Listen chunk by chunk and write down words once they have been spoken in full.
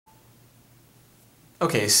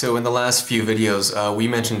Okay, so in the last few videos, we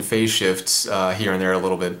mentioned phase shifts here and there a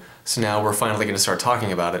little bit, so now we're finally going to start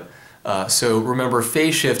talking about it. So remember,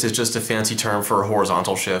 phase shift is just a fancy term for a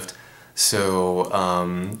horizontal shift. So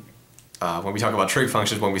when we talk about trig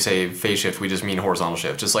functions, when we say phase shift, we just mean horizontal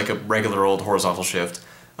shift, just like a regular old horizontal shift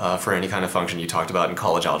for any kind of function you talked about in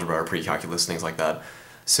college algebra or pre-calculus, things like that.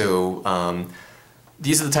 So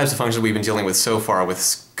these are the types of functions we've been dealing with so far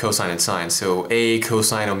with cosine and sine. So a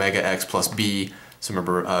cosine omega x plus b. So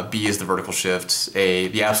remember, b is the vertical shift,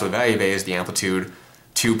 the absolute value of a is the amplitude,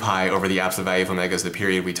 2 pi over the absolute value of omega is the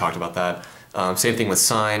period. We talked about that. Same thing with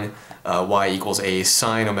sine, y equals a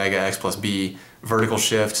sine omega x plus b, vertical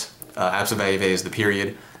shift, absolute value of a is the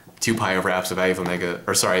period, 2 pi over absolute value of omega,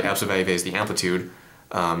 or sorry, absolute value of a is the amplitude,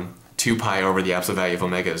 2 pi over the absolute value of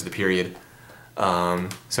omega is the period. So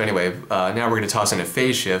anyway, now we're going to toss in a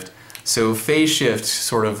phase shift. So phase shift,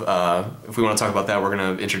 sort of, if we want to talk about that, we're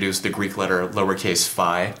going to introduce the Greek letter lowercase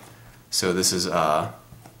phi. So this is phi,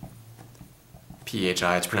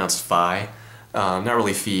 it's pronounced phi. Not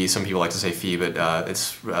really phi, some people like to say phi, but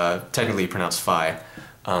it's technically pronounced phi.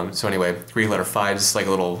 So anyway, Greek letter phi, just like a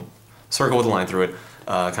little circle with a line through it,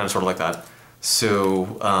 kind of sort of like that.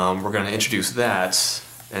 So we're going to introduce that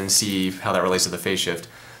and see how that relates to the phase shift.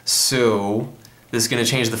 So this is going to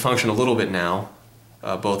change the function a little bit now.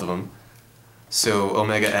 Both of them. So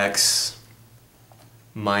omega x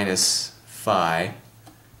minus phi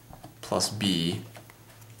plus b.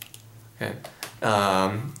 Okay.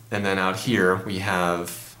 And then out here we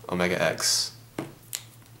have omega x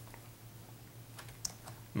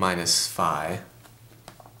minus phi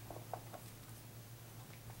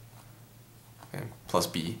plus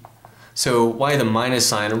b. So why the minus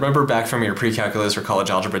sign? Remember back from your pre-calculus or college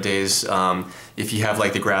algebra days, if you have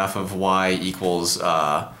like the graph of y equals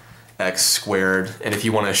x squared, and if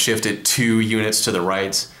you want to shift it 2 units to the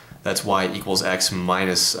right, that's y equals x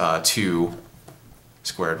minus 2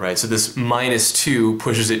 squared, right? So this minus 2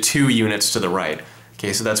 pushes it 2 units to the right.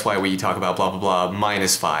 Okay, so that's why we talk about blah blah blah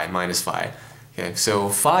minus phi, minus phi. Okay, so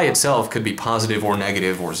phi itself could be positive or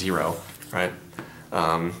negative or 0, right?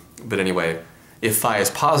 But anyway, if phi is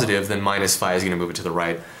positive, then minus phi is going to move it to the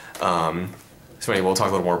right. So anyway, we'll talk a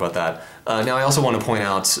little more about that. Now I also want to point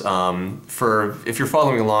out, if you're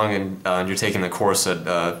following along and you're taking the course at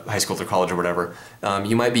high school or college or whatever,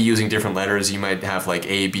 you might be using different letters. You might have like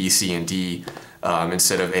A, B, C, and D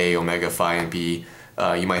instead of A, omega, phi, and B.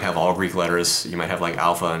 You might have all Greek letters. You might have like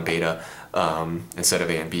alpha and beta instead of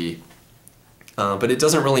A and B. But it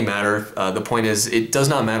doesn't really matter. The point is, it does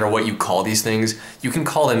not matter what you call these things. You can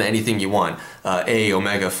call them anything you want. A,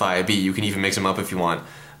 omega, phi, b. You can even mix them up if you want.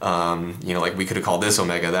 You know, like we could have called this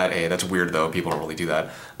omega, that a. That's weird though. People don't really do that.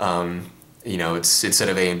 You know, it's instead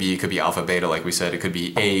of a and b, it could be alpha, beta, like we said. It could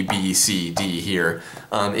be A, B, C, D here.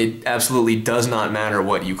 It absolutely does not matter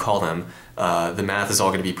what you call them. The math is all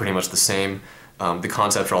going to be pretty much the same. The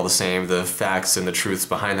concepts are all the same. The facts and the truths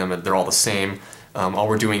behind them, they're all the same. All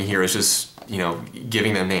we're doing here is just, you know,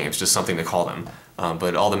 giving them names, just something to call them.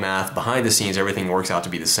 But all the math behind the scenes, everything works out to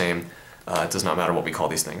be the same. It does not matter what we call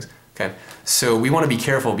these things. Okay, so we want to be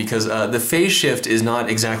careful because the phase shift is not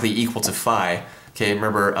exactly equal to phi. Okay,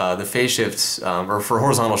 remember the phase shifts, or for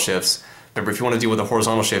horizontal shifts, remember if you want to deal with a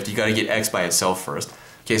horizontal shift, you got to get x by itself first.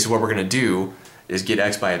 Okay, so what we're going to do is get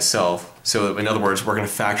x by itself. So in other words, we're going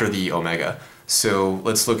to factor the omega. So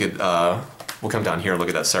let's look at, we'll come down here and look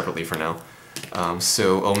at that separately for now.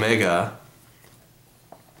 So omega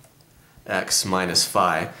x minus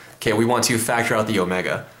phi. Okay, we want to factor out the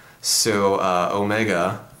omega. So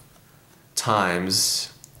omega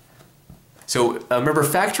times, so remember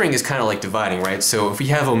factoring is kind of like dividing, right? So if we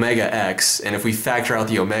have omega x and if we factor out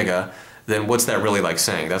the omega, then what's that really like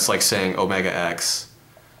saying? That's like saying omega x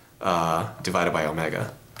divided by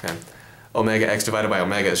omega. Okay. Omega x divided by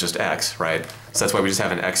omega is just x, right? So that's why we just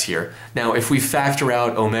have an x here. Now if we factor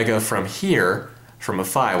out omega from here, from a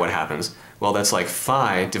phi, what happens? Well, that's like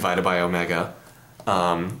phi divided by omega,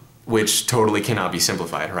 which totally cannot be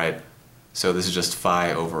simplified, right? So this is just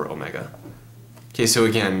phi over omega. Okay, so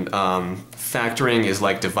again, factoring is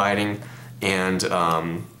like dividing, and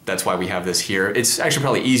that's why we have this here. It's actually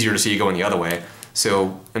probably easier to see it going the other way.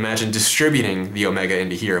 So imagine distributing the omega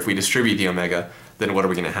into here. If we distribute the omega, then what are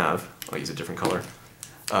we going to have? I'll use a different color.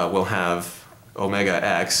 We'll have omega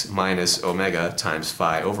x minus omega times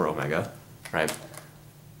phi over omega, right?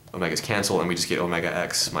 Omegas cancel and we just get omega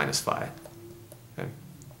x minus phi. Okay.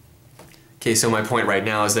 Okay, so my point right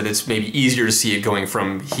now is that it's maybe easier to see it going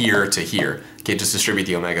from here to here. Okay, just distribute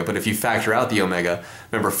the omega. But if you factor out the omega,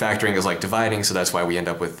 remember factoring is like dividing, so that's why we end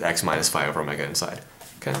up with x minus phi over omega inside.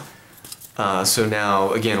 Okay. So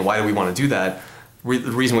now, again, why do we want to do that? The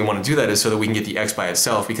reason we want to do that is so that we can get the x by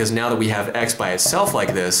itself, because now that we have x by itself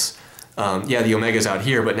like this, yeah, the omega's out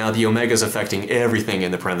here, but now the omega's affecting everything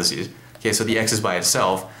in the parentheses. Okay, so the x is by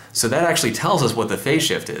itself. So that actually tells us what the phase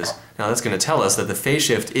shift is. Now that's going to tell us that the phase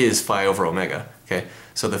shift is phi over omega. Okay,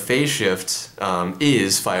 so the phase shift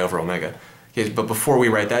is phi over omega. Okay, but before we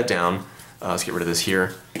write that down, let's get rid of this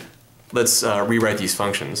here. Let's rewrite these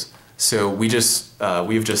functions. So we've just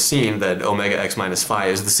seen that omega x minus phi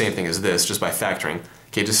is the same thing as this, just by factoring.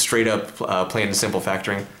 Okay, just straight up plain and simple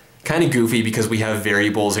factoring. Kind of goofy because we have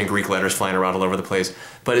variables and Greek letters flying around all over the place,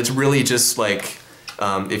 but it's really just like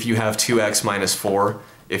if you have 2x minus 4,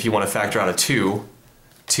 if you want to factor out a 2,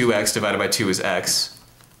 2x divided by 2 is x,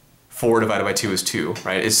 4 divided by 2 is 2,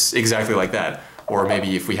 right? It's exactly like that. Or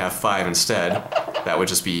maybe if we have 5 instead, that would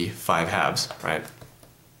just be 5 halves, right?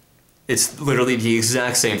 It's literally the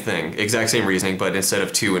exact same thing, exact same reasoning, but instead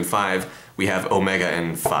of 2 and 5, we have omega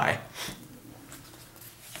and phi.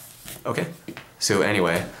 Okay, so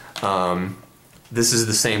anyway, this is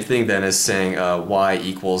the same thing then as saying y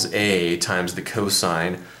equals a times the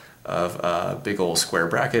cosine of big ol' square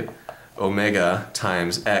bracket omega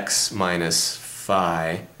times x minus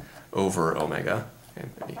phi over omega. Okay,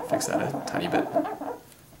 let me fix that a tiny bit.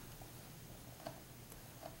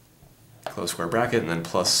 Close square bracket and then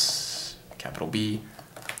plus capital B.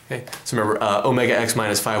 Okay, so remember omega x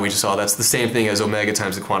minus phi we just saw, that's the same thing as omega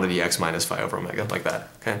times the quantity x minus phi over omega, like that.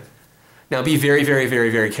 Okay. Now be very, very, very,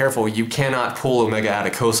 very careful. You cannot pull omega out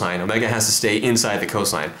of cosine. Omega has to stay inside the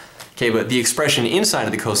cosine. Okay, but the expression inside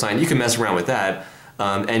of the cosine, you can mess around with that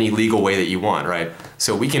any legal way that you want, right?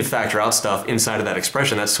 So we can factor out stuff inside of that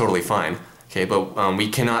expression, that's totally fine. Okay, but we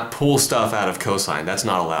cannot pull stuff out of cosine, that's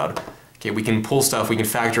not allowed. Okay, we can pull stuff, we can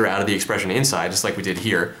factor out of the expression inside, just like we did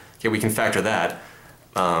here. Okay, we can factor that.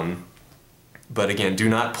 But again, do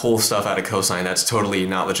not pull stuff out of cosine, that's totally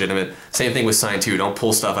not legitimate. Same thing with sine too, don't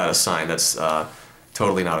pull stuff out of sine, that's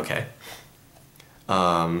totally not okay.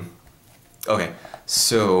 Okay,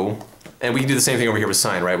 so, and we can do the same thing over here with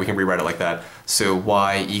sine, right? We can rewrite it like that. So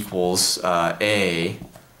y equals a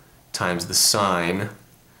times the sine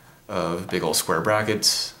of big ol' square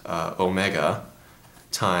brackets omega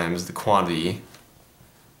times the quantity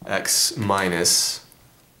x minus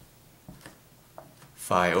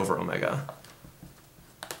phi over omega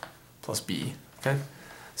plus b, okay?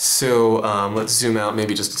 So let's zoom out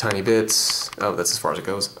maybe just a tiny bit. Oh, that's as far as it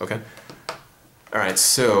goes, okay. All right,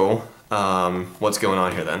 so what's going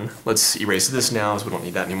on here then? Let's erase this now, as we don't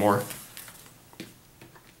need that anymore.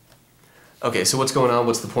 Okay, so what's going on?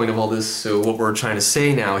 What's the point of all this? So what we're trying to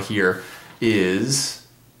say now here is,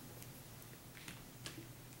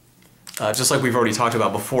 just like we've already talked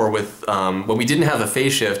about before with, when we didn't have a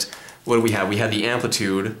phase shift, what did we have? We had the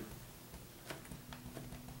amplitude,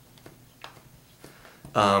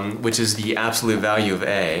 which is the absolute value of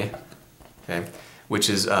A, okay, which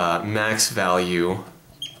is max value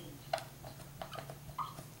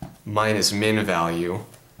minus min value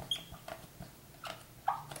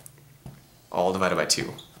all divided by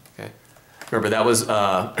 2. Okay. Remember that was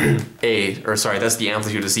that's the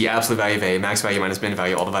amplitude, is the absolute value of A, max value minus min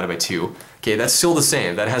value all divided by 2. Okay, that's still the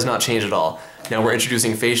same, that has not changed at all. Now we're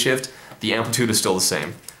introducing phase shift, the amplitude is still the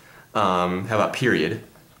same. How about period?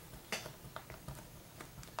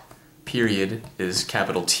 Period is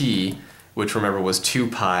capital T, which remember was 2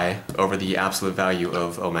 pi over the absolute value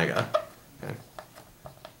of omega. Okay.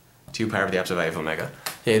 2 pi over the absolute value of omega.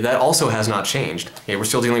 Okay, that also has not changed. Okay, we're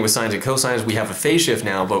still dealing with sines and cosines. We have a phase shift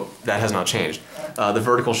now, but that has not changed. The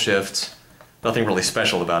vertical shift, nothing really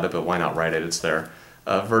special about it, but why not write it? It's there.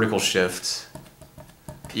 Vertical shift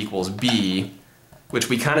equals b, which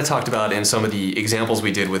we kind of talked about in some of the examples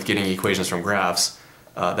we did with getting equations from graphs.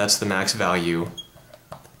 That's the max value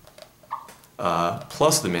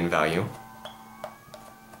plus the min value,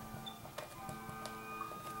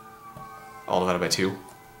 all divided by 2.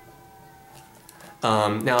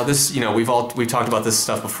 Now this, we've talked about this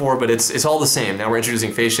stuff before, but it's all the same. Now we're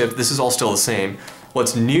introducing phase shift. This is all still the same.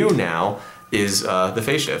 What's new now is the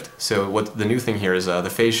phase shift. So what the new thing here is the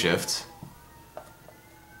phase shift,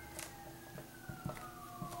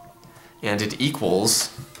 and it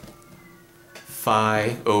equals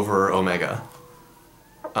phi over omega.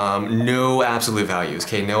 No absolute values.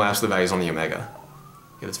 Okay, no absolute values on the omega.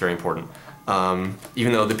 Okay, that's very important.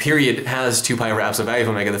 Even though the period has 2 pi over absolute value of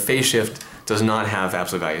omega, the phase shift does not have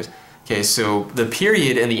absolute values. Okay, so the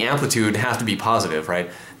period and the amplitude have to be positive, right?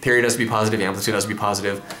 Period has to be positive, amplitude has to be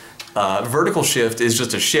positive. Vertical shift is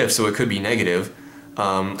just a shift, so it could be negative.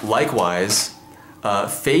 Likewise,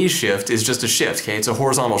 phase shift is just a shift, okay? It's a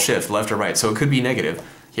horizontal shift, left or right, so it could be negative.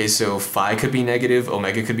 Okay, so phi could be negative,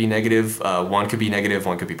 omega could be negative, one could be negative,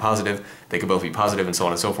 one could be positive, they could both be positive, and so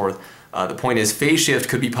on and so forth. The point is phase shift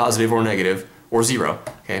could be positive or negative or zero,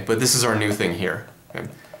 okay? But this is our new thing here. Okay?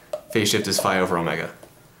 Phase shift is phi over omega.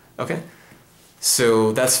 Okay?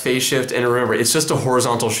 So that's phase shift, and remember, it's just a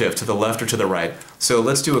horizontal shift to the left or to the right. So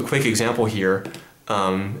let's do a quick example here,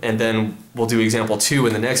 and then we'll do example 2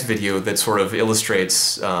 in the next video that sort of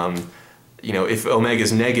illustrates, you know, if omega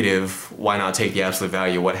is negative, why not take the absolute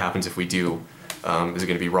value? What happens if we do? Is it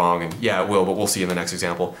going to be wrong? And yeah, it will, but we'll see in the next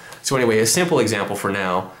example. So anyway, a simple example for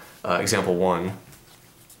now, example 1.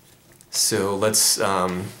 So let's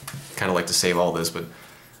kind of like to save all this, but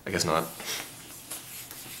I guess not.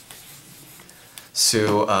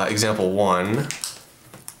 So example 1.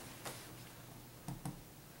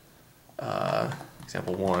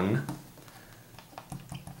 Example 1.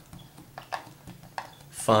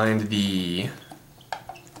 Find the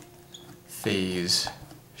phase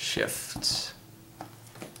shift.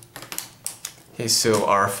 Okay, so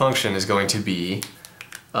our function is going to be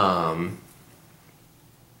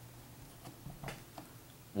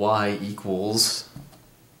y equals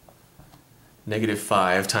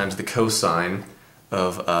 -5 times the cosine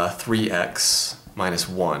of 3x minus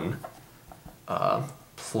 1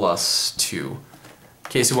 plus 2.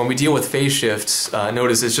 Okay, so when we deal with phase shifts,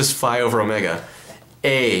 notice it's just phi over omega.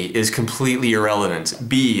 A is completely irrelevant.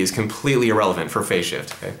 B is completely irrelevant for phase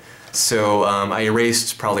shift. Okay? So I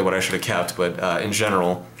erased probably what I should have kept, but in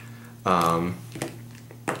general, what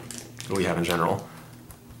do we have in general?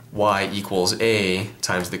 Y equals A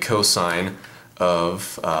times the cosine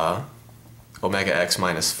of omega x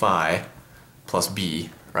minus phi plus B,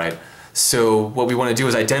 right? So what we want to do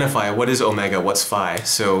is identify what is omega, what's phi.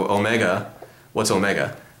 So omega, what's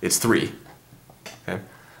omega? It's 3. Okay?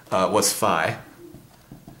 What's phi?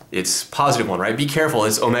 It's positive 1, right? Be careful,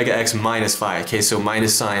 it's omega x minus phi. Okay, so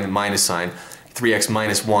minus sine, 3x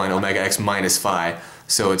minus 1, omega x minus phi.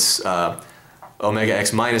 So it's omega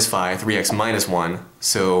x minus phi, 3x minus 1.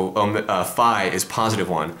 So phi is positive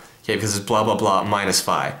 1, okay, because it's blah blah blah minus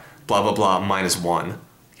phi, blah blah blah minus 1.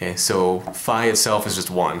 Okay, so phi itself is just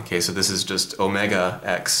 1. Okay, so this is just omega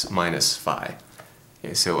x minus phi.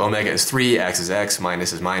 Okay, so omega is 3, x is x,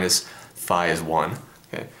 minus is minus, phi is 1.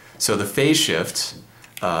 Okay, so the phase shift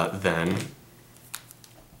then,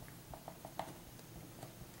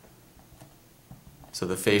 so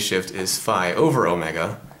the phase shift is phi over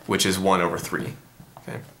omega, which is 1 over 3.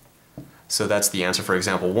 Okay, so that's the answer for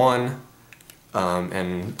example 1,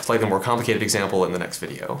 and slightly more complicated example in the next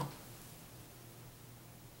video.